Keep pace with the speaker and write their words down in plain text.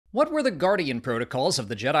What were the Guardian Protocols of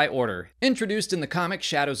the Jedi Order? Introduced in the comic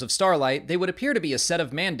Shadows of Starlight, they would appear to be a set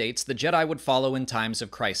of mandates the Jedi would follow in times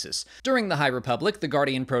of crisis. During the High Republic, the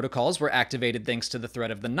Guardian Protocols were activated thanks to the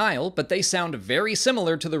threat of the Nihil, but they sound very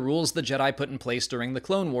similar to the rules the Jedi put in place during the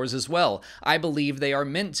Clone Wars as well. I believe they are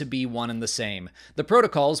meant to be one and the same. The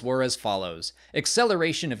protocols were as follows.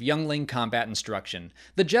 Acceleration of youngling combat instruction.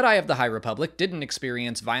 The Jedi of the High Republic didn't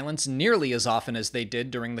experience violence nearly as often as they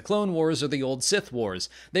did during the Clone Wars or the old Sith Wars.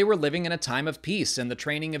 They were living in a time of peace, and the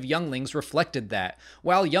training of younglings reflected that.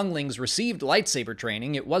 While younglings received lightsaber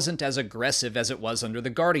training, it wasn't as aggressive as it was under the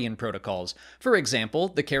Guardian Protocols. For example,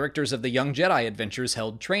 the characters of the Young Jedi adventures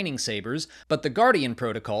held training sabers, but the Guardian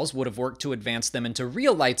Protocols would have worked to advance them into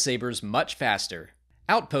real lightsabers much faster.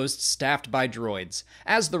 Outposts staffed by droids.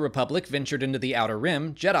 As the Republic ventured into the Outer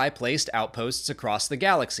Rim, Jedi placed outposts across the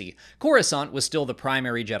galaxy. Coruscant was still the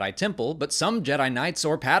primary Jedi temple, but some Jedi Knights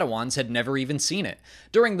or Padawans had never even seen it.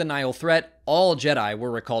 During the Nihil threat, all Jedi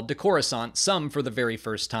were recalled to Coruscant, some for the very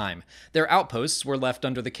first time. Their outposts were left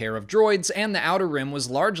under the care of droids, and the Outer Rim was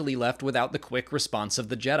largely left without the quick response of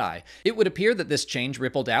the Jedi. It would appear that this change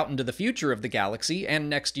rippled out into the future of the galaxy, and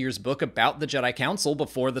next year's book about the Jedi Council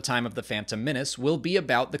before the time of the Phantom Menace will be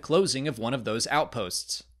about the closing of one of those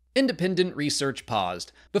outposts. Independent research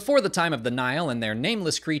paused. Before the time of the Nihil and their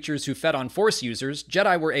nameless creatures who fed on Force users,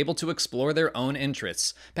 Jedi were able to explore their own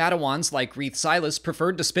interests. Padawans like Reath Silas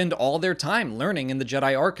preferred to spend all their time learning in the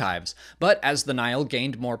Jedi archives. But as the Nihil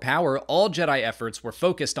gained more power, all Jedi efforts were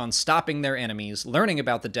focused on stopping their enemies, learning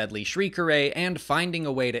about the deadly Shriek Array, and finding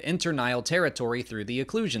a way to enter Nihil territory through the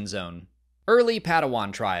Occlusion Zone. Early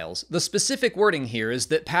Padawan trials. The specific wording here is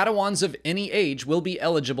that Padawans of any age will be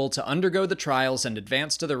eligible to undergo the trials and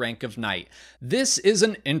advance to the rank of Knight. This is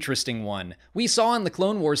an interesting one. We saw in the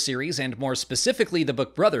Clone Wars series, and more specifically the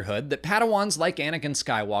book Brotherhood, that Padawans like Anakin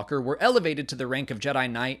Skywalker were elevated to the rank of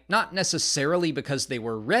Jedi Knight not necessarily because they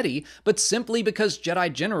were ready, but simply because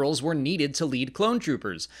Jedi generals were needed to lead clone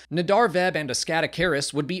troopers. Nadar Veb and Ascata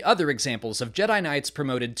Karis would be other examples of Jedi Knights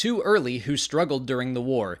promoted too early who struggled during the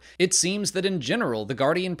war. It seems that in general, the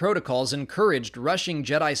Guardian Protocols encouraged rushing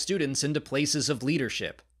Jedi students into places of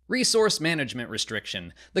leadership. Resource management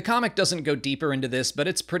restriction. The comic doesn't go deeper into this, but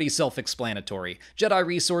it's pretty self-explanatory. Jedi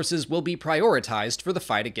resources will be prioritized for the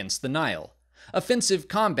fight against the Nihil. Offensive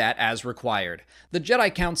combat as required. The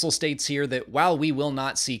Jedi Council states here that while we will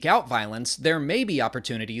not seek out violence, there may be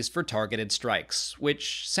opportunities for targeted strikes,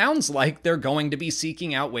 which sounds like they're going to be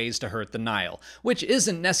seeking out ways to hurt the Nihil, which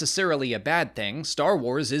isn't necessarily a bad thing. Star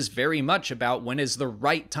Wars is very much about when is the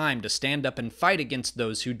right time to stand up and fight against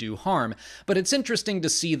those who do harm, but it's interesting to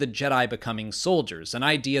see the Jedi becoming soldiers, an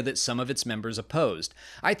idea that some of its members opposed.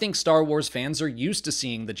 I think Star Wars fans are used to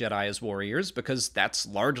seeing the Jedi as warriors, because that's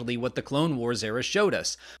largely what the Clone Wars era showed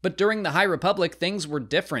us. But during the High Republic, things were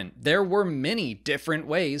different. There were many different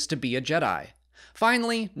ways to be a Jedi.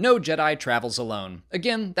 Finally, no Jedi travels alone.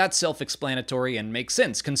 Again, that's self-explanatory and makes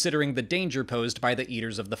sense considering the danger posed by the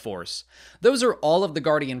Eaters of the Force. Those are all of the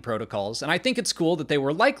Guardian Protocols, and I think it's cool that they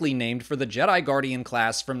were likely named for the Jedi Guardian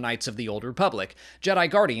class from Knights of the Old Republic. Jedi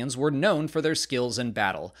Guardians were known for their skills in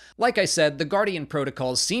battle. Like I said, the Guardian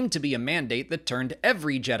Protocols seemed to be a mandate that turned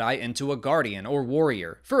every Jedi into a Guardian or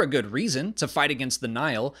warrior, for a good reason, to fight against the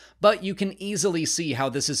Nihil, but you can easily see how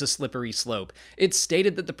this is a slippery slope. It's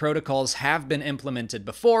stated that the protocols have been implemented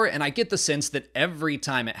before, and I get the sense that every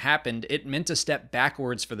time it happened, it meant a step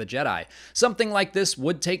backwards for the Jedi. Something like this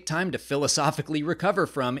would take time to philosophically recover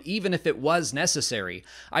from, even if it was necessary.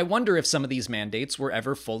 I wonder if some of these mandates were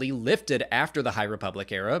ever fully lifted after the High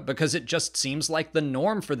Republic era, because it just seems like the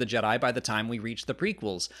norm for the Jedi by the time we reach the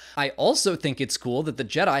prequels. I also think it's cool that the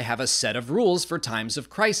Jedi have a set of rules for times of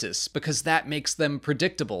crisis, because that makes them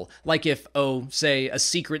predictable. Like if, say, a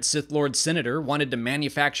secret Sith Lord Senator wanted to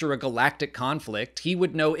manufacture a galactic conflict, he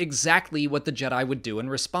would know exactly what the Jedi would do in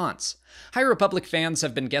response. High Republic fans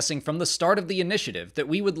have been guessing from the start of the initiative that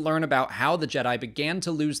we would learn about how the Jedi began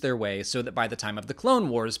to lose their way so that by the time of the Clone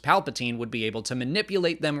Wars, Palpatine would be able to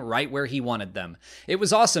manipulate them right where he wanted them. It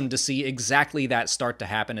was awesome to see exactly that start to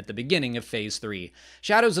happen at the beginning of Phase 3.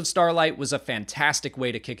 Shadows of Starlight was a fantastic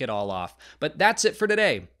way to kick it all off. But that's it for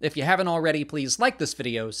today. If you haven't already, please like this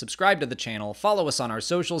video, subscribe to the channel, follow us on our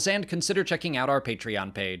socials, and consider checking out our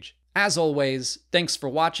Patreon page. As always, thanks for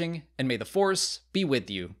watching, and may the Force be with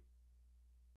you.